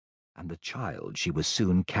and the child she was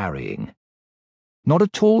soon carrying. Not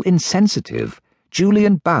at all insensitive,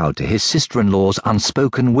 Julian bowed to his sister-in-law's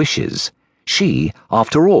unspoken wishes. She,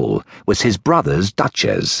 after all, was his brother's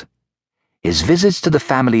duchess. His visits to the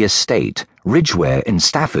family estate, Ridgeware in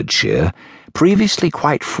Staffordshire, previously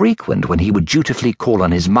quite frequent when he would dutifully call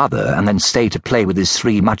on his mother and then stay to play with his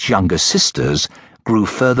three much younger sisters, grew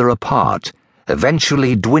further apart,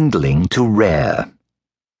 eventually dwindling to rare.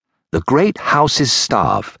 The great house's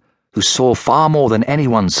staff, who saw far more than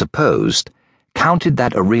anyone supposed, counted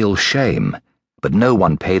that a real shame, but no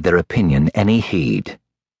one paid their opinion any heed.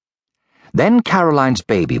 Then Caroline's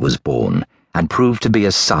baby was born, and proved to be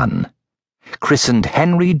a son. Christened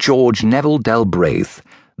Henry George Neville Delbraith,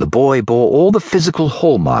 the boy bore all the physical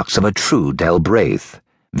hallmarks of a true Delbraith.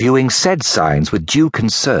 Viewing said signs with due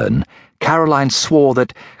concern, Caroline swore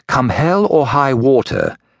that, come hell or high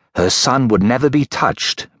water, her son would never be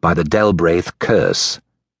touched by the Delbraith curse.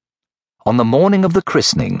 On the morning of the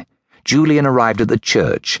christening, Julian arrived at the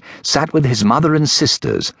church, sat with his mother and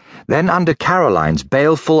sisters, then under Caroline's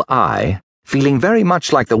baleful eye, feeling very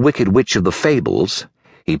much like the Wicked Witch of the fables,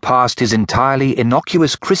 he passed his entirely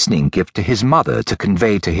innocuous christening gift to his mother to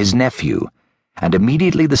convey to his nephew, and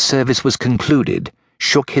immediately the service was concluded,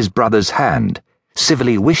 shook his brother's hand,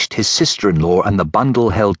 civilly wished his sister-in-law and the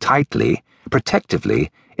bundle held tightly,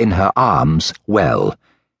 protectively, in her arms well,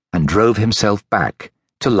 and drove himself back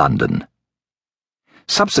to London.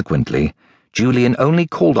 Subsequently, Julian only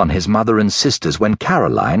called on his mother and sisters when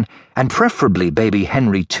Caroline, and preferably baby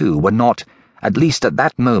Henry too, were not, at least at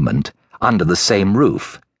that moment, under the same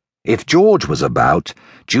roof. If George was about,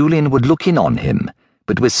 Julian would look in on him,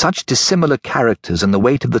 but with such dissimilar characters and the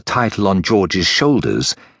weight of the title on George's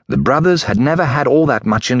shoulders, the brothers had never had all that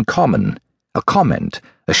much in common, a comment,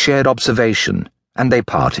 a shared observation, and they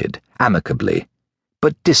parted, amicably,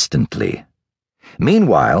 but distantly.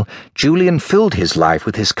 Meanwhile, Julian filled his life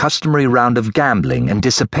with his customary round of gambling and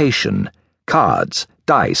dissipation, cards,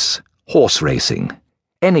 dice, horse racing,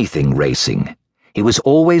 anything racing. He was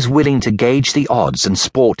always willing to gauge the odds and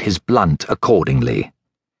sport his blunt accordingly.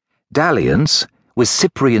 Dalliance, with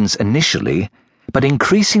Cyprians initially, but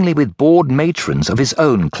increasingly with bored matrons of his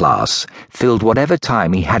own class, filled whatever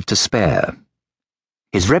time he had to spare.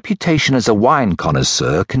 His reputation as a wine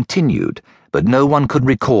connoisseur continued, but no one could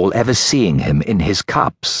recall ever seeing him in his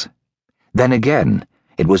cups. Then again,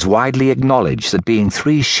 it was widely acknowledged that being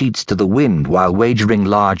 3 sheets to the wind while wagering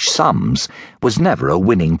large sums was never a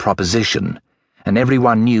winning proposition, and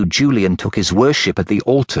everyone knew Julian took his worship at the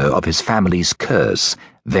altar of his family's curse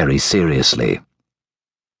very seriously.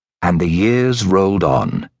 And the years rolled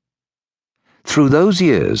on. Through those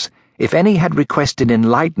years, if any had requested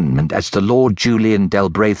enlightenment as to Lord Julian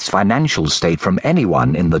Delbraith's financial state from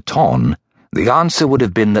anyone in the ton, the answer would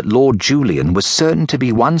have been that Lord Julian was certain to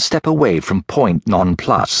be one step away from point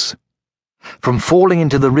non-plus, from falling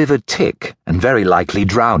into the River Tick and very likely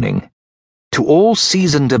drowning. To all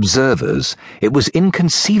seasoned observers, it was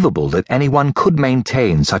inconceivable that anyone could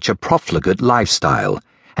maintain such a profligate lifestyle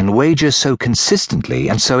and wager so consistently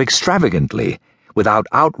and so extravagantly without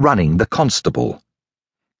outrunning the constable.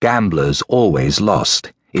 Gamblers always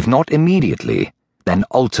lost, if not immediately, then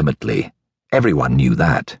ultimately. Everyone knew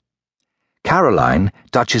that. Caroline,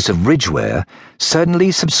 Duchess of Ridgeware,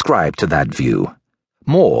 certainly subscribed to that view.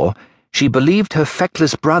 More, she believed her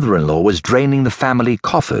feckless brother-in-law was draining the family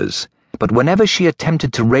coffers, but whenever she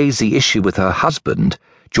attempted to raise the issue with her husband,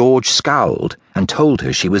 George scowled and told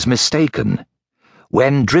her she was mistaken.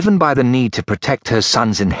 When, driven by the need to protect her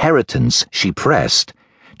son's inheritance, she pressed,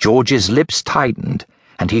 George's lips tightened,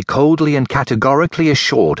 and he coldly and categorically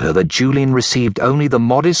assured her that Julian received only the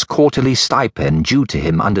modest quarterly stipend due to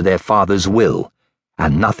him under their father's will,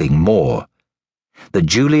 and nothing more. That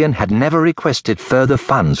Julian had never requested further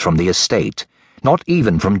funds from the estate, not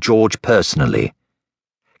even from George personally.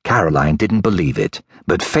 Caroline didn't believe it,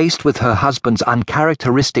 but faced with her husband's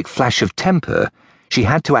uncharacteristic flash of temper, she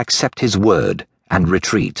had to accept his word and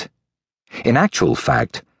retreat. In actual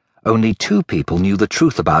fact, only 2 people knew the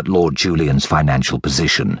truth about Lord Julian's financial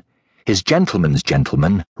position: his gentleman's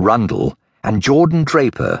gentleman, Rundle, and Jordan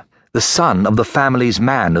Draper, the son of the family's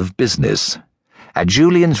man of business. At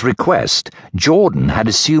Julian's request, Jordan had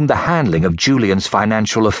assumed the handling of Julian's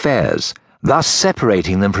financial affairs, thus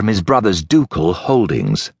separating them from his brother's ducal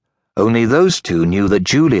holdings. Only those 2 knew that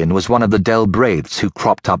Julian was one of the Delbraiths who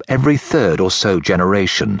cropped up every 3rd or so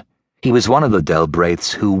generation. He was one of the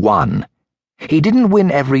Delbraiths who won. He didn't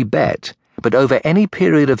win every bet, but over any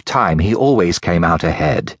period of time he always came out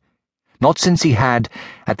ahead. Not since he had,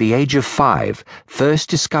 at the age of 5, first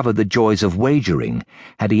discovered the joys of wagering,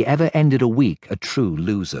 had he ever ended a week a true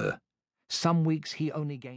loser. Some weeks he only gained